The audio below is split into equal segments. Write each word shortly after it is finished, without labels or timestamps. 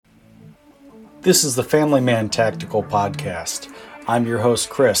This is the Family Man Tactical Podcast. I'm your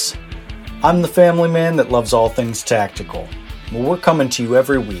host, Chris. I'm the family man that loves all things tactical. Well, we're coming to you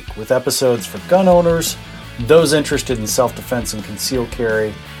every week with episodes for gun owners, those interested in self-defense and concealed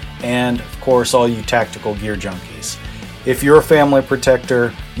carry, and, of course, all you tactical gear junkies. If you're a family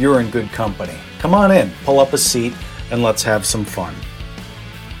protector, you're in good company. Come on in, pull up a seat, and let's have some fun.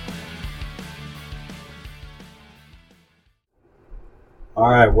 All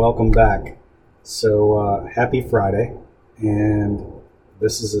right, welcome back. So, happy Friday, and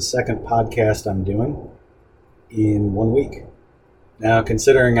this is the second podcast I'm doing in 1 week. Now,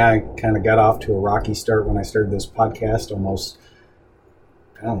 considering I kind of got off to a rocky start when I started this podcast almost,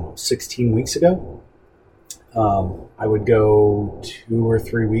 16 weeks ago, I would go 2 or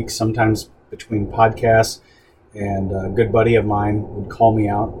 3 weeks sometimes between podcasts, and a good buddy of mine would call me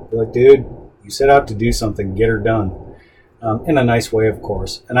out, be like, dude, you set out to do something, get her done. In a nice way, of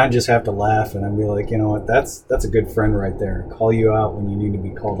course. And I just have to laugh and I'd be like, you know what, that's a good friend right there. Call you out when you need to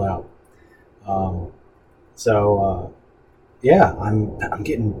be called out. Yeah, I'm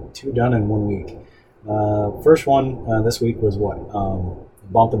getting 2 done in 1 week. First one this week was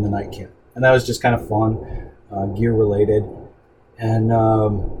bump in the night kit. And that was just kind of fun, gear related. And,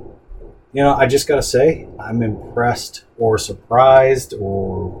 I just got to say, I'm impressed or surprised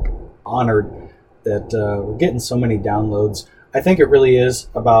or honored that we're getting so many downloads. I think it really is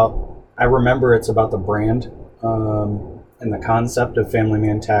it's about the brand and the concept of Family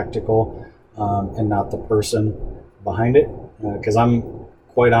Man Tactical and not the person behind it. Because I'm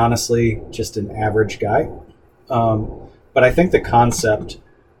quite honestly just an average guy. But I think the concept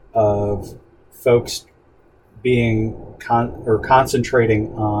of folks being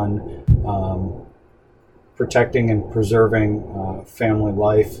concentrating on protecting and preserving family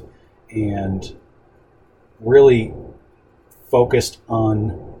life and really focused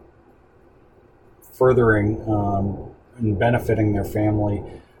on furthering and benefiting their family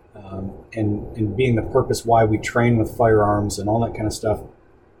and being the purpose why we train with firearms and all that kind of stuff.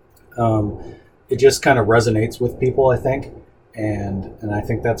 It just kind of resonates with people, I think, and I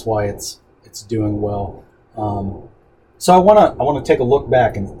think that's why it's doing well. So I want to take a look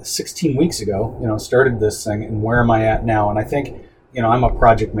back, and 16 weeks ago, started this thing, and where am I at now? And I think, I'm a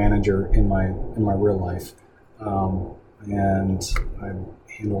project manager in my real life. And I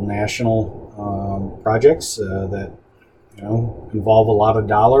handle national projects that involve a lot of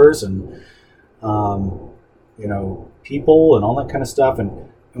dollars and people and all that kind of stuff.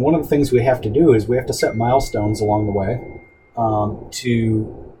 And one of the things we have to do is we have to set milestones along the way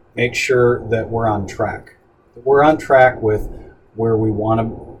to make sure that we're on track. We're on track with where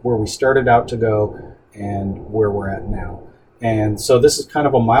we started out to go and where we're at now. And so this is kind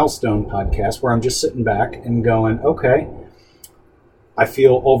of a milestone podcast where I'm just sitting back and going, okay, I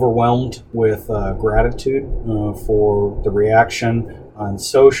feel overwhelmed with gratitude for the reaction on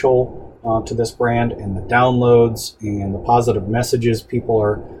social to this brand and the downloads and the positive messages people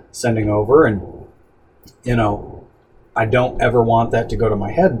are sending over. And, I don't ever want that to go to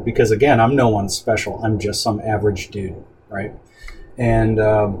my head because, again, I'm no one special. I'm just some average dude, right? And,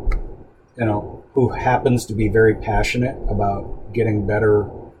 who happens to be very passionate about getting better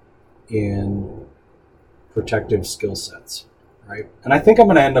in protective skill sets, right? And I think I'm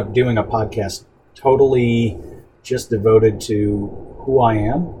going to end up doing a podcast totally just devoted to who I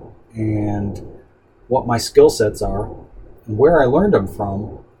am and what my skill sets are and where I learned them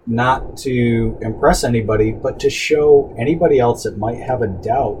from, not to impress anybody, but to show anybody else that might have a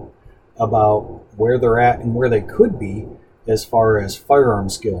doubt about where they're at and where they could be as far as firearm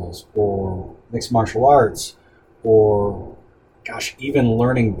skills or mixed martial arts or, even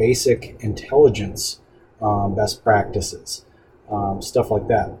learning basic intelligence best practices, stuff like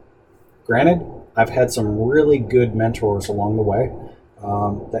that. Granted, I've had some really good mentors along the way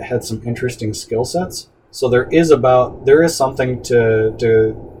that had some interesting skill sets. So there is something to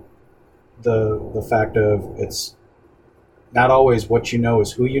the fact of it's not always what you know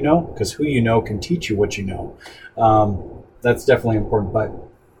is who you know, because who you know can teach you what you know. That's definitely important, but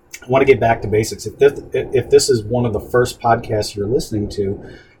I want to get back to basics. If this is one of the first podcasts you're listening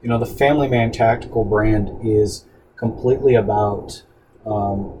to, the Family Man Tactical brand is completely about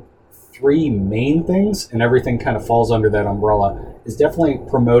 3 main things, and everything kind of falls under that umbrella, is definitely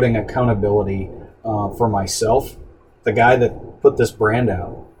promoting accountability for myself, the guy that put this brand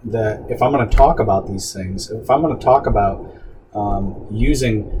out, that if I'm going to talk about these things, if I'm going to talk about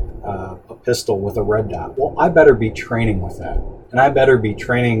using a pistol with a red dot, well, I better be training with that. And I better be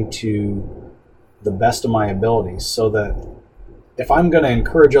training to the best of my abilities so that if I'm going to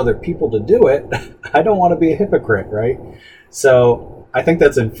encourage other people to do it, I don't want to be a hypocrite, right? So I think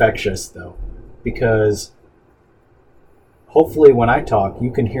that's infectious, though. because hopefully when I talk,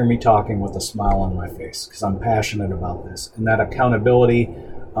 you can hear me talking with a smile on my face because I'm passionate about this. And that accountability,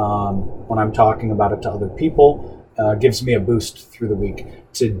 when I'm talking about it to other people, gives me a boost through the week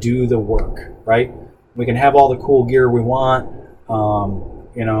to do the work, right? We can have all the cool gear we want.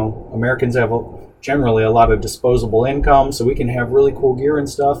 Americans have generally a lot of disposable income, so we can have really cool gear and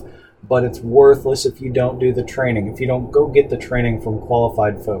stuff, but it's worthless if you don't do the training, if you don't go get the training from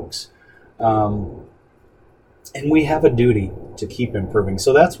qualified folks. And we have a duty to keep improving.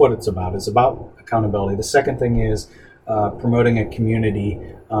 So that's what it's about. It's about accountability. The second thing is promoting a community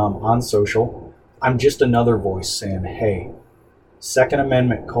on social. I'm just another voice saying, hey, Second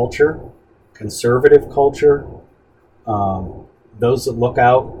Amendment culture, conservative culture, those that look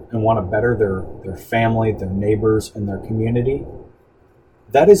out and want to better their family, their neighbors, and their community,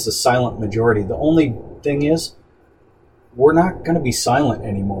 that is the silent majority. The only thing is, we're not going to be silent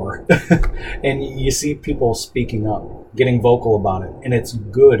anymore. And you see people speaking up, getting vocal about it, and it's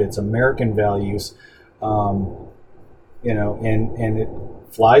good. It's American values, and it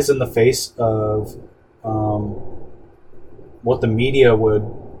flies in the face of what the media would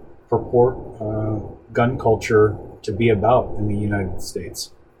purport gun culture to be about in the United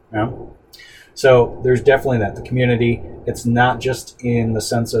States. So there's definitely that. The community, it's not just in the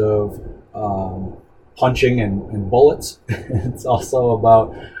sense of punching and bullets. It's also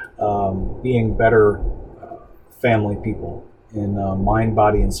about being better family people in mind,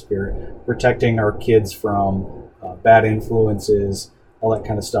 body, and spirit, protecting our kids from bad influences, all that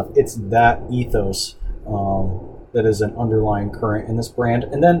kind of stuff. It's that ethos that is an underlying current in this brand.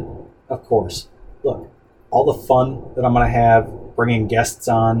 And then, of course, look, all the fun that I'm going to have, bringing guests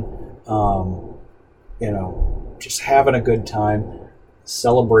on, just having a good time,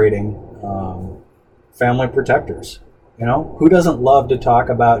 celebrating family protectors. Who doesn't love to talk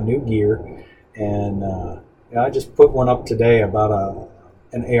about new gear? And I just put one up today about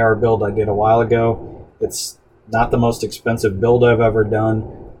an AR build I did a while ago. It's not the most expensive build I've ever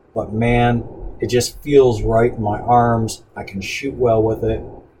done, but man, it just feels right in my arms. I can shoot well with it.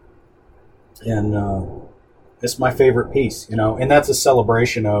 And it's my favorite piece, and that's a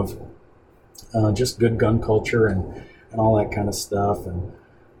celebration of just good gun culture and all that kind of stuff, and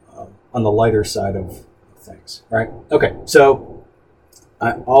on the lighter side of things, right? Okay, so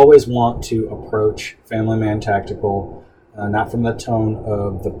I always want to approach Family Man Tactical not from the tone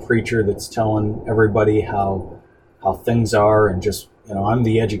of the preacher that's telling everybody how things are and just, I'm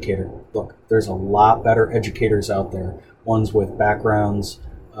the educator. Look, there's a lot better educators out there, ones with backgrounds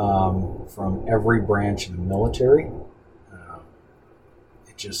from every branch of the military.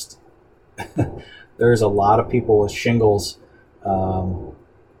 There's a lot of people with shingles on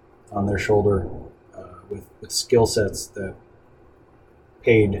their shoulder with skill sets that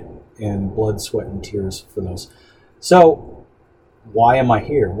paid in blood, sweat, and tears for those. So why am I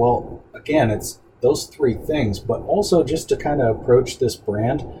here? Well, again, it's those three things, but also just to kind of approach this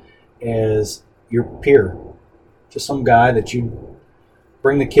brand as your peer, just some guy that you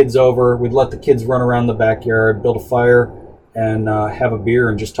bring the kids over. We'd let the kids run around the backyard, build a fire, and have a beer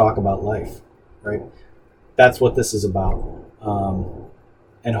and just talk about life, right? That's what this is about.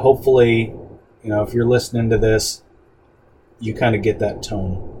 And hopefully, if you're listening to this, you kind of get that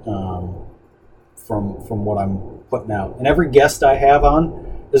tone from what I'm putting out. And every guest I have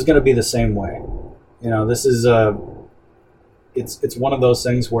on is going to be the same way. This is it's one of those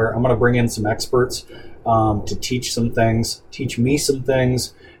things where I'm going to bring in some experts to teach me some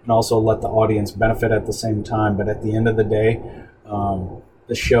things, and also let the audience benefit at the same time. But at the end of the day,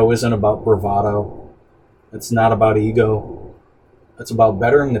 the show isn't about bravado. It's not about ego. It's about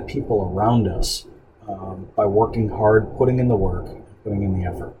bettering the people around us by working hard, putting in the work, putting in the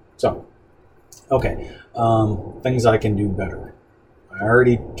effort. So, okay, things I can do better. I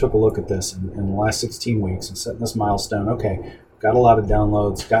already took a look at this in the last 16 weeks and setting this milestone. Okay, got a lot of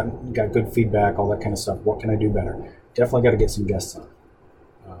downloads, got good feedback, all that kind of stuff. What can I do better? Definitely got to get some guests on.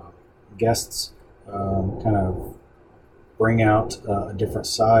 Guests kind of bring out a different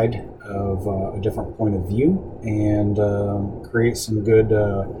side of a different point of view, and create some good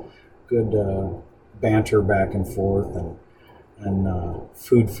banter back and forth and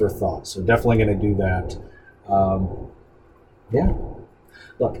food for thought. So definitely going to do that. Yeah.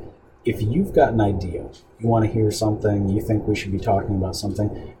 Look, if you've got an idea, you want to hear something, you think we should be talking about something,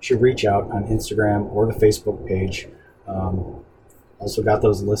 you should reach out on Instagram or the Facebook page. Also got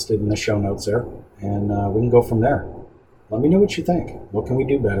those listed in the show notes there, and we can go from there. Let me know what you think. What can we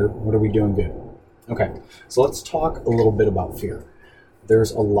do better? What are we doing good? Okay, so let's talk a little bit about fear.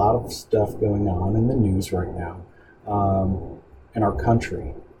 There's a lot of stuff going on in the news right now in our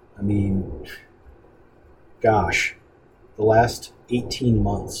country. I mean, gosh, the last 18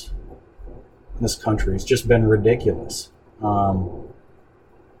 months in this country, it's just been ridiculous.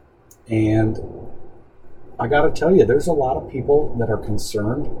 And I got to tell you, there's a lot of people that are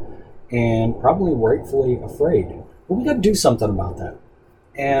concerned and probably rightfully afraid. But we got to do something about that.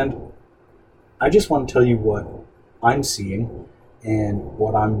 And I just want to tell you what I'm seeing and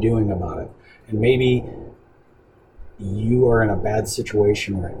what I'm doing about it. And maybe you are in a bad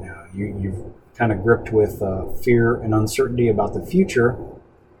situation right now. You've kind of gripped with fear and uncertainty about the future.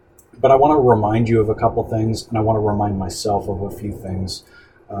 But I want to remind you of a couple things, and I want to remind myself of a few things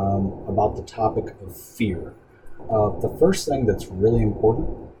about the topic of fear. The first thing that's really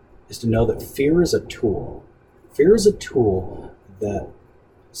important is to know that fear is a tool. Fear is a tool that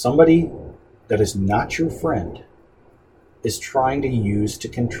somebody that is not your friend is trying to use to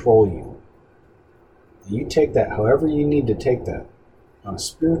control you. You take that however you need to take that, on a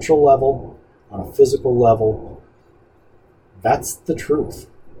spiritual level, on a physical level. That's the truth.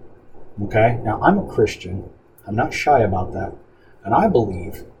 Okay? Now, I'm a Christian. I'm not shy about that. And I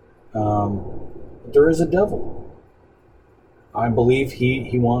believe there is a devil. I believe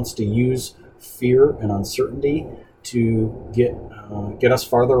he wants to use fear and uncertainty to get us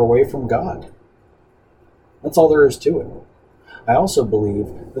farther away from God. That's all there is to it. I also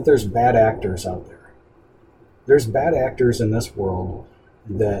believe that there's bad actors out there. There's bad actors in this world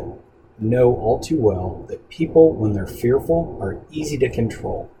that know all too well that people, when they're fearful, are easy to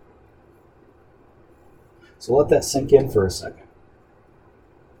control. So let that sink in for a second.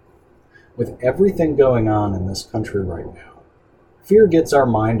 With everything going on in this country right now, fear gets our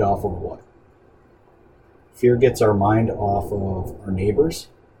mind off of what? Fear gets our mind off of our neighbors.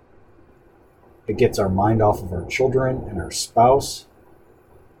 It gets our mind off of our children and our spouse,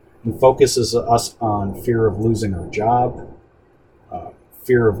 and focuses us on fear of losing our job,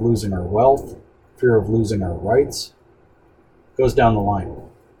 fear of losing our wealth, fear of losing our rights. It goes down the line.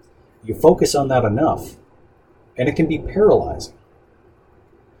 You focus on that enough, and it can be paralyzing.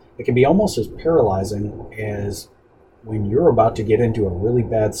 It can be almost as paralyzing as when you're about to get into a really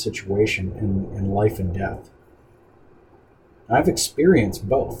bad situation in life and death. I've experienced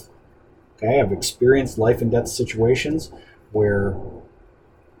both. Okay, I've experienced life and death situations where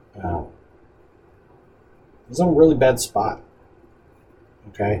I was in a really bad spot.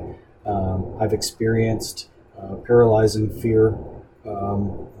 Okay, I've experienced paralyzing fear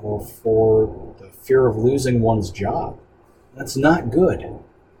for the fear of losing one's job. That's not good,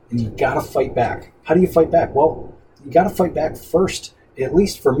 and you got to fight back. How do you fight back? Well, you got to fight back first, at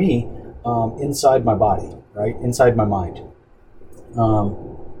least for me, inside my body, right, inside my mind.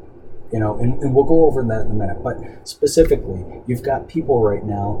 And we'll go over that in a minute. But specifically, you've got people right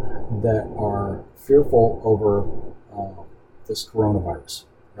now that are fearful over this coronavirus,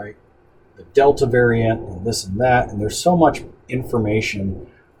 right? The Delta variant and this and that. And there's so much information,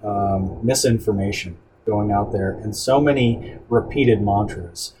 misinformation going out there, and so many repeated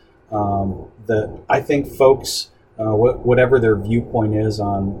mantras that I think folks, whatever their viewpoint is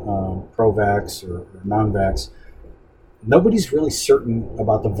on pro-vax or non-vax, nobody's really certain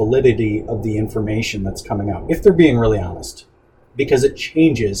about the validity of the information that's coming out, if they're being really honest, because it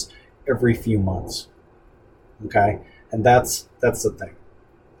changes every few months. Okay, and that's the thing.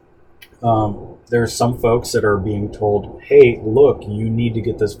 There's some folks that are being told, "Hey, look, you need to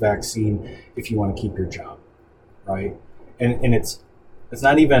get this vaccine if you want to keep your job," right? And it's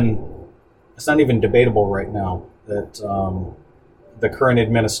not even debatable right now that the current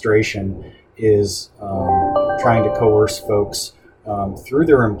administration is trying to coerce folks through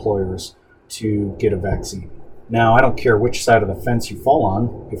their employers to get a vaccine. Now, I don't care which side of the fence you fall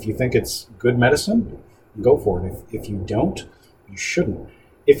on. If you think it's good medicine, go for it. If you don't, you shouldn't.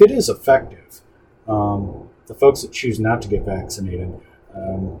 If it is effective, the folks that choose not to get vaccinated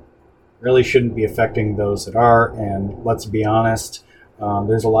really shouldn't be affecting those that are. And let's be honest,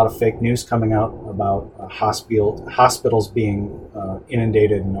 there's a lot of fake news coming out about hospitals being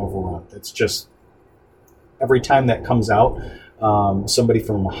inundated and overrun. It's just, every time that comes out, somebody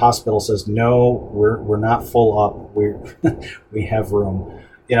from a hospital says, "No, we're not full up. We have room."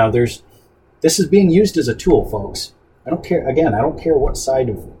 This is being used as a tool, folks. I don't care. Again, I don't care what side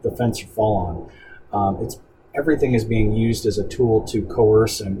of the fence you fall on. Everything is being used as a tool to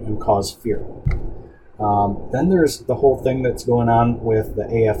coerce and cause fear. Then there's the whole thing that's going on with the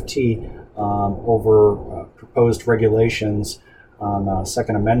AFT over proposed regulations on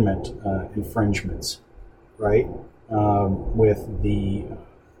Second Amendment infringements, right? With the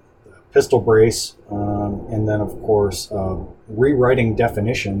pistol brace, and then, of course, rewriting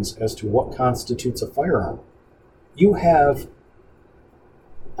definitions as to what constitutes a firearm. You have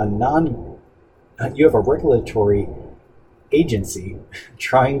a you have a regulatory agency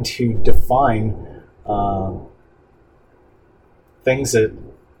trying to define things that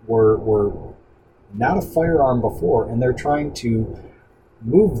were not a firearm before, and they're trying to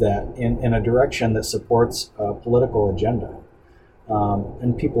move that in a direction that supports a political agenda.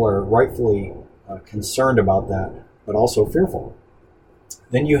 And people are rightfully concerned about that, but also fearful.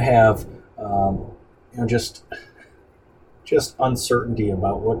 Then you have just uncertainty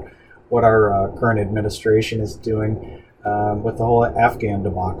about what our current administration is doing with the whole Afghan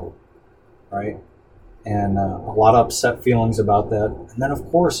debacle, right? And a lot of upset feelings about that. And then, of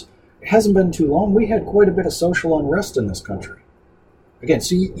course, it hasn't been too long. We had quite a bit of social unrest in this country. Again,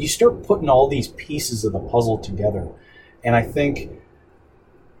 so you start putting all these pieces of the puzzle together, and I think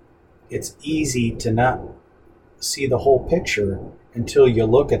it's easy to not see the whole picture until you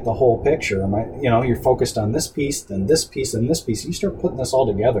look at the whole picture. You're focused on this piece, then this piece, and this piece. You start putting this all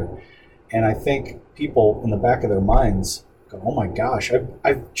together, and I think people in the back of their minds go, "Oh my gosh,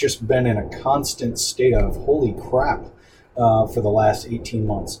 I've just been in a constant state of holy crap for the last 18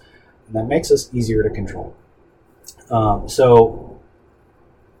 months," and that makes us easier to control. So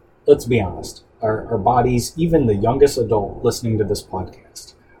let's be honest. Our bodies, even the youngest adult listening to this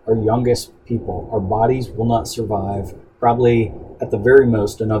podcast, our youngest people, our bodies will not survive probably at the very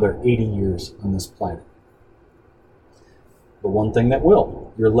most another 80 years on this planet. The one thing that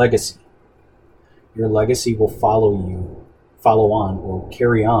will, your legacy. Your legacy will follow on or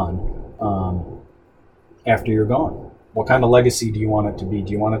carry on after you're gone. What kind of legacy do you want it to be?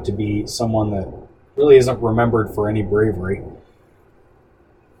 Do you want it to be someone that really isn't remembered for any bravery?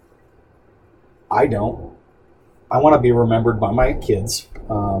 I don't. I want to be remembered by my kids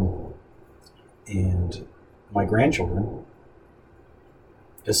and my grandchildren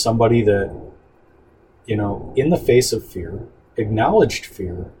as somebody that, in the face of fear, acknowledged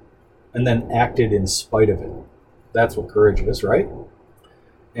fear, and then acted in spite of it. That's what courage is, right?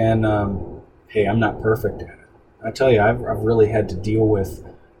 And hey, I'm not perfect at it. I tell you, I've really had to deal with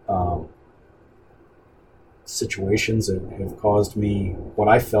situations that have caused me what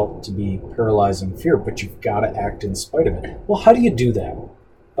I felt to be paralyzing fear, but you've got to act in spite of it. Well, how do you do that?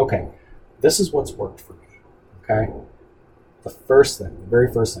 Okay, this is what's worked for me, okay? The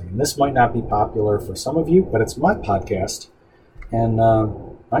very first thing, and this might not be popular for some of you, but it's my podcast, and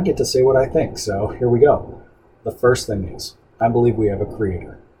I get to say what I think, so here we go. The first thing is, I believe we have a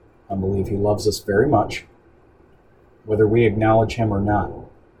creator. I believe he loves us very much, whether we acknowledge him or not.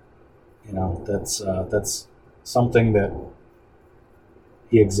 That's something that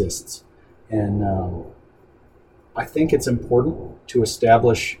he exists. And I think it's important to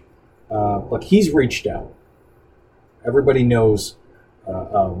establish, he's reached out. Everybody knows,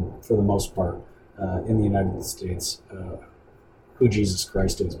 for the most part, in the United States, who Jesus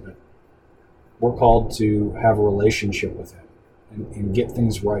Christ is. But we're called to have a relationship with him and get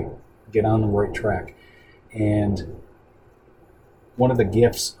things right, get on the right track. And one of the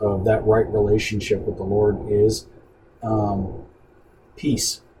gifts of that right relationship with the Lord is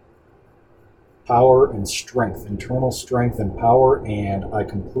peace, power, and strength, internal strength and power. And I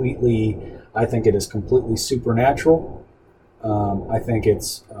think it is completely supernatural. I think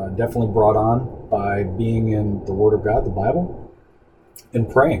it's definitely brought on by being in the Word of God, the Bible, and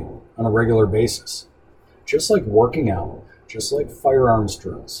praying on a regular basis. Just like working out, just like firearms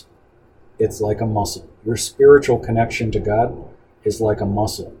drills, it's like a muscle. Your spiritual connection to God is like a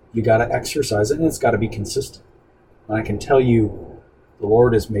muscle. You got to exercise it, and it's got to be consistent. And I can tell you, the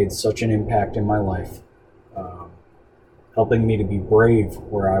Lord has made such an impact in my life, helping me to be brave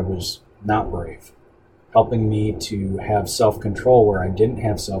where I was not brave, helping me to have self-control where I didn't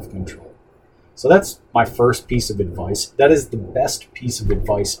have self-control. So that's my first piece of advice. That is the best piece of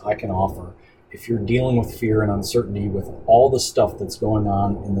advice I can offer if you're dealing with fear and uncertainty with all the stuff that's going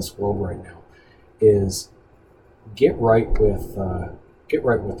on in this world right now, is get right with the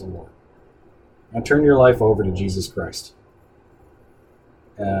Lord. Now turn your life over to Jesus Christ.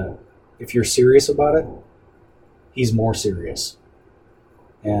 If you're serious about it, he's more serious.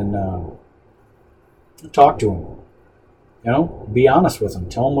 And talk to him. Be honest with him.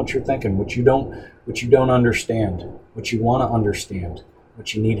 Tell him what you're thinking, what you don't understand, what you want to understand,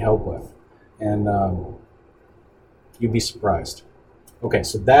 what you need help with, and you'd be surprised. Okay,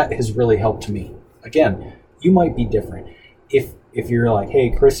 so that has really helped me. Again, you might be different. If you're like, hey,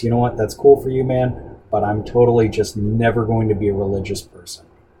 Chris, you know what? That's cool for you, man, but I'm totally just never going to be a religious person.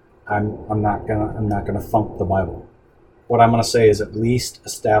 I'm not gonna thump the Bible. What I'm gonna say is at least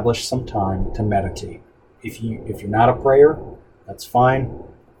establish some time to meditate. If you're not a prayer, that's fine.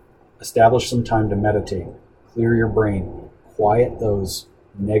 Establish some time to meditate. Clear your brain. Quiet those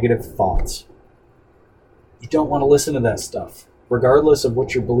negative thoughts. You don't want to listen to that stuff, regardless of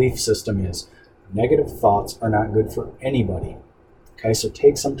what your belief system is. Negative thoughts are not good for anybody. Okay, so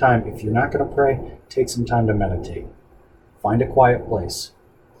take some time. If you're not going to pray, take some time to meditate. Find a quiet place.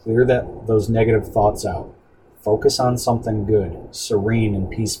 Clear those negative thoughts out. Focus on something good, serene and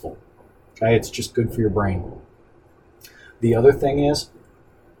peaceful. Okay, it's just good for your brain. The other thing is,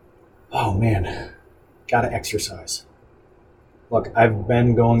 oh man, gotta exercise. Look, I've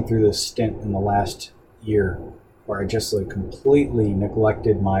been going through this stint in the last year where I just completely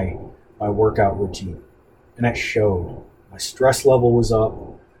neglected my workout routine, and it showed. My stress level was up.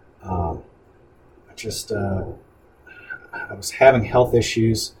 I was having health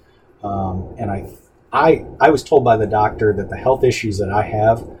issues, and I was told by the doctor that the health issues that I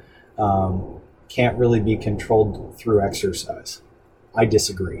have can't really be controlled through exercise. I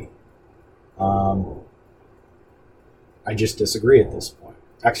disagree. I just disagree at this point.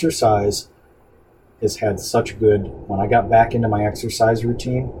 Exercise has had such good, when I got back into my exercise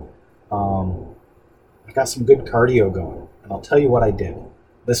routine, I got some good cardio going. And I'll tell you what I did.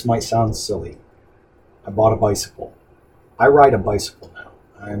 This might sound silly. I bought a bicycle. I ride a bicycle now.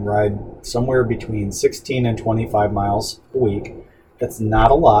 I ride somewhere between 16 and 25 miles a week. It's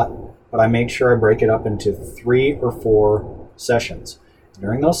not a lot, but I make sure I break it up into 3 or 4 sessions.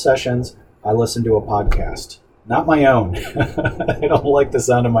 During those sessions, I listen to a podcast. Not my own. I don't like the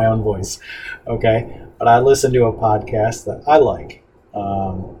sound of my own voice. Okay? But I listen to a podcast that I like.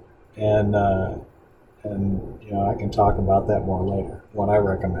 And I can talk about that more later, what I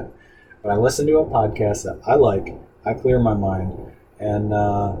recommend. But I listen to a podcast that I like. I clear my mind. And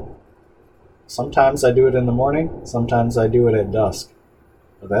sometimes I do it in the morning. Sometimes I do it at dusk.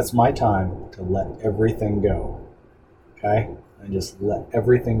 But that's my time to let everything go. Okay? I just let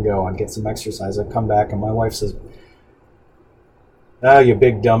everything go. I get some exercise. I come back and my wife says, "Oh, you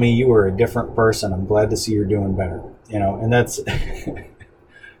big dummy, you were a different person. I'm glad to see you're doing better." And that's,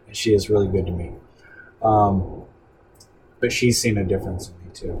 she is really good to me. But she's seen a difference in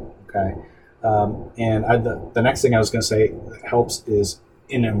me too. Okay. And the next thing I was going to say that helps is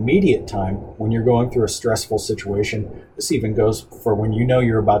in immediate time when you're going through a stressful situation. This even goes for when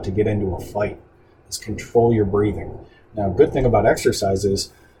you're about to get into a fight, is control your breathing. Now, a good thing about exercise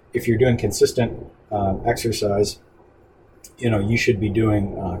is if you're doing consistent exercise, you should be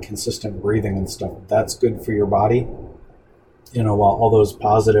doing consistent breathing and stuff. That's good for your body. While all those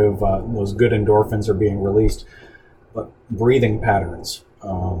positive, those good endorphins are being released. But breathing patterns,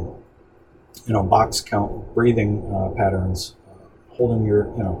 box count breathing patterns, holding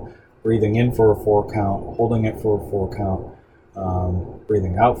your, breathing in for a 4 count, holding it for a 4 count,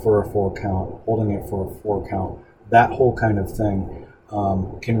 breathing out for a 4 count, holding it for a 4 count. That whole kind of thing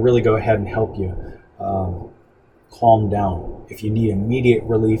can really go ahead and help you calm down if you need immediate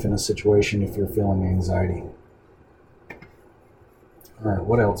relief in a situation, if you're feeling anxiety. All right,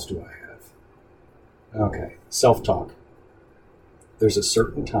 what else do I have? Okay, self-talk. There's a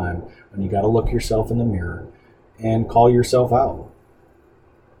certain time when you got to look yourself in the mirror and call yourself out.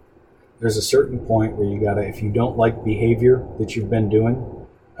 There's a certain point where you got to, if you don't like behavior that you've been doing,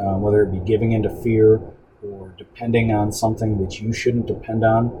 whether it be giving into fear or depending on something that you shouldn't depend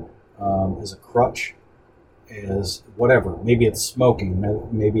on as a crutch, as whatever. Maybe it's smoking,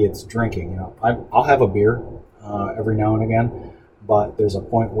 maybe it's drinking. I'll have a beer every now and again, but there's a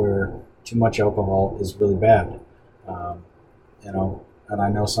point where too much alcohol is really bad. And I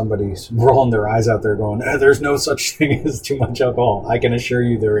know somebody's rolling their eyes out there going, there's no such thing as too much alcohol. I can assure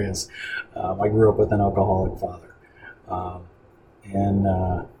you there is. I grew up with an alcoholic father.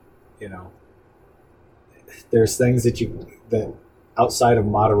 There's things that outside of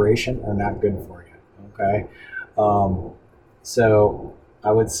moderation are not good for you. Okay. So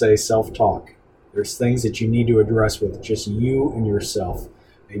I would say self-talk. There's things that you need to address with just you and yourself.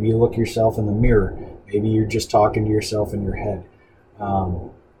 Maybe you look yourself in the mirror. Maybe you're just talking to yourself in your head.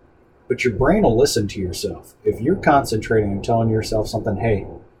 But your brain will listen to yourself. If you're concentrating and telling yourself something, hey,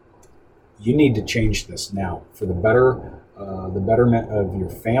 you need to change this now for the betterment of your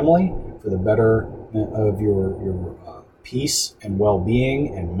family, for the betterment of your peace and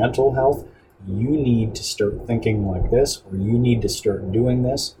well-being and mental health, you need to start thinking like this, or you need to start doing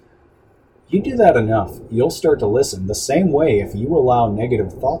this. You do that enough, you'll start to listen. The same way, if you allow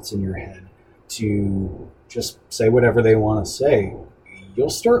negative thoughts in your head to just say whatever they want to say, you'll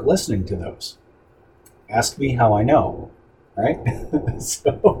start listening to those. Ask me how I know, right?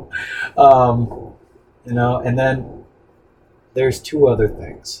 So, and then there's 2 other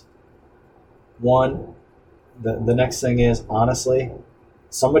things. One, the next thing is, honestly,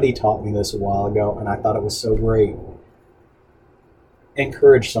 somebody taught me this a while ago, and I thought it was so great.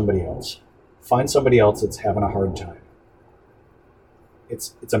 Encourage somebody else. find somebody else that's having a hard time.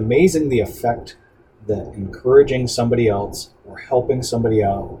 It's amazing the effect that encouraging somebody else or helping somebody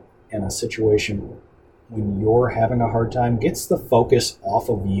out in a situation when you're having a hard time gets the focus off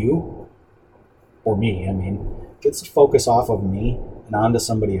of you, or me, gets the focus off of me and onto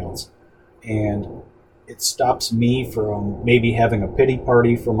somebody else. And it stops me from maybe having a pity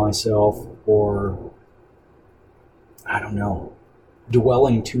party for myself, or, I don't know,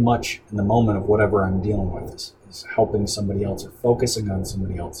 dwelling too much in the moment of whatever I'm dealing with is helping somebody else or focusing on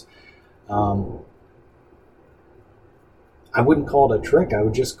somebody else. I wouldn't call it a trick. I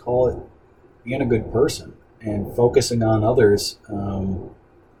would just call it being a good person and focusing on others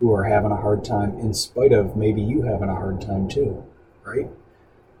who are having a hard time in spite of maybe you having a hard time too, right?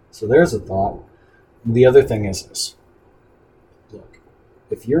 So there's a thought. The other thing is this. Look,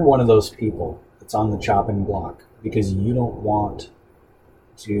 if you're one of those people that's on the chopping block because you don't want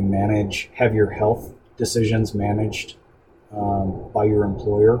to have your health decisions managed by your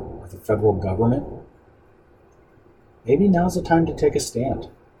employer or the federal government, maybe now's the time to take a stand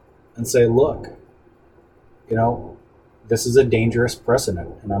and say, look, this is a dangerous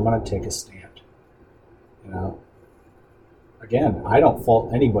precedent and I'm going to take a stand. Again, I don't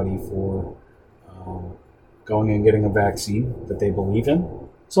fault anybody for going and getting a vaccine that they believe in.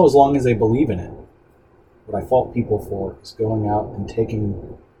 So as long as they believe in it. What I fault people for is going out and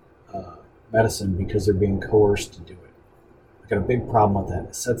taking medicine because they're being coerced to do it. I've got a big problem with that.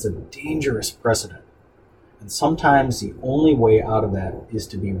 It sets a dangerous precedent. And sometimes the only way out of that is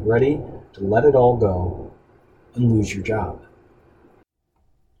to be ready to let it all go and lose your job.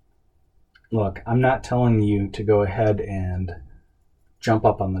 Look, I'm not telling you to go ahead and jump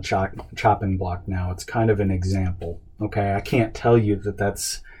up on the chopping block now. It's kind of an example, okay? I can't tell you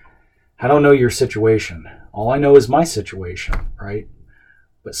I don't know your situation. All I know is my situation, right?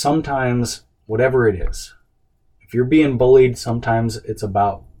 But sometimes, whatever it is, if you're being bullied, sometimes it's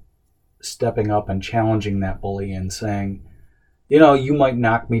about stepping up and challenging that bully and saying, you might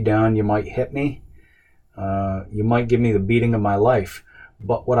knock me down, you might hit me, you might give me the beating of my life,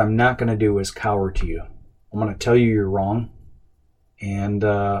 but what I'm not going to do is cower to you. I'm going to tell you you're wrong, and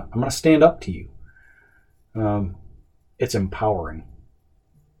I'm going to stand up to you. It's empowering.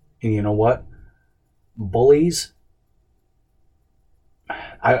 And you know what? Bullies,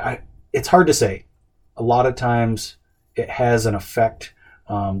 it's hard to say. A lot of times it has an effect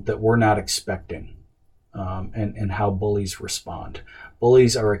that we're not expecting, and how bullies respond.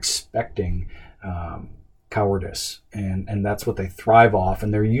 Bullies are expecting cowardice, and that's what they thrive off,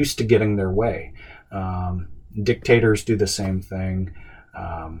 and they're used to getting their way. Dictators do the same thing,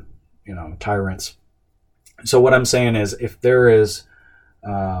 tyrants. So what I'm saying is, if there is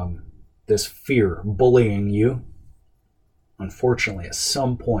this fear bullying you, unfortunately, at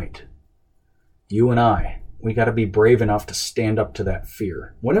some point, you and we got to be brave enough to stand up to that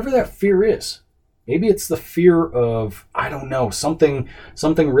fear. Whatever that fear is. Maybe it's the fear of, I don't know, something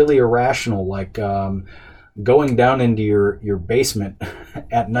really irrational, like going down into your basement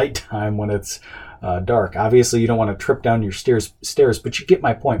at nighttime when it's dark. Obviously, you don't want to trip down your stairs, but you get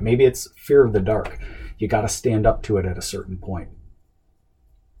my point. Maybe it's fear of the dark. You got to stand up to it at a certain point.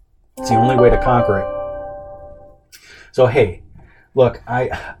 It's the only way to conquer it. So, hey, look, I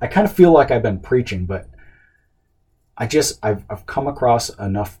kind of feel like I've been preaching, but I've come across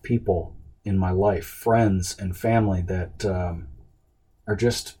enough people in my life, friends and family, that are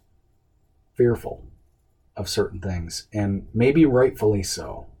just fearful of certain things, and maybe rightfully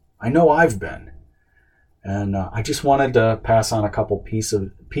so. I know I've been. And I just wanted to pass on a couple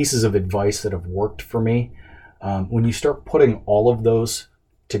pieces of advice that have worked for me. When you start putting all of those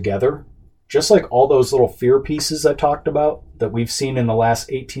together, just like all those little fear pieces I talked about that we've seen in the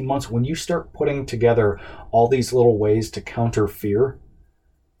last 18 months, when you start putting together all these little ways to counter fear,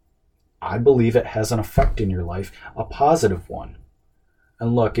 I believe it has an effect in your life, a positive one.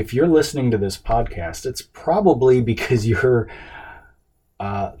 And look, if you're listening to this podcast, it's probably because you're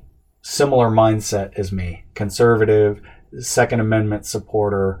similar mindset as me, conservative, Second Amendment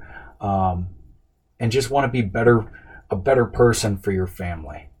supporter, and just want to be a better person for your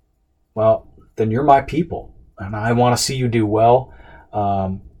family. Well, then you're my people, and I want to see you do well.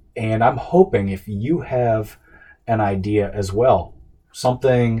 And I'm hoping if you have an idea as well,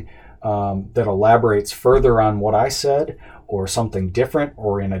 something that elaborates further on what I said, or something different,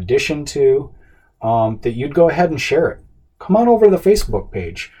 or in addition to, that you'd go ahead and share it. Come on over to the Facebook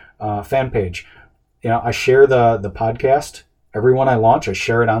page, fan page. I share the podcast. Every one I launch, I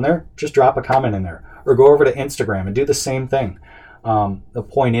share it on there. Just drop a comment in there, or go over to Instagram and do the same thing. The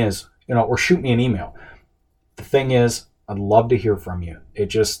point is, or shoot me an email. The thing is, I'd love to hear from you.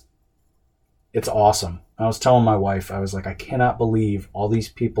 it's awesome. I was telling my wife, I was like, I cannot believe all these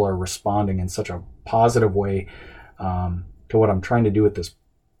people are responding in such a positive way to what I'm trying to do with this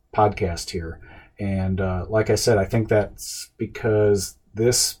podcast here. And like I said, I think that's because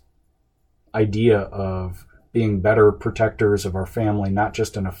this idea of being better protectors of our family, not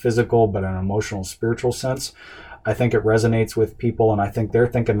just in a physical, but an emotional, spiritual sense, I think it resonates with people, and I think they're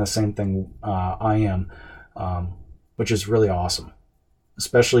thinking the same thing I am, which is really awesome,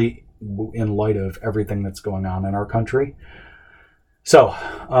 especially in light of everything that's going on in our country. So,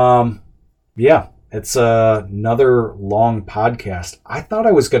 yeah, it's another long podcast. I thought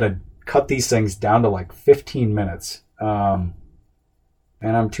I was going to cut these things down to like 15 minutes.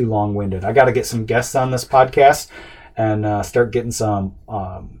 And I'm too long-winded. I got to get some guests on this podcast and start getting some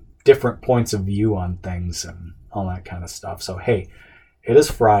different points of view on things and all that kind of stuff. So, hey, it is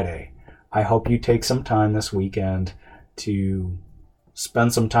Friday. I hope you take some time this weekend to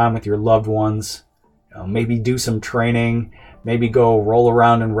spend some time with your loved ones. Maybe do some training. Maybe go roll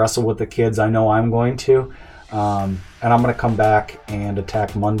around and wrestle with the kids. I know I'm going to. And I'm going to come back and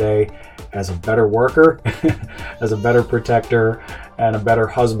attack Monday as a better worker, as a better protector, and a better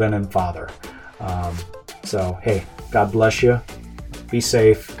husband and father. So, hey, God bless you. Be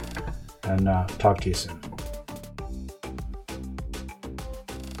safe, and talk to you soon.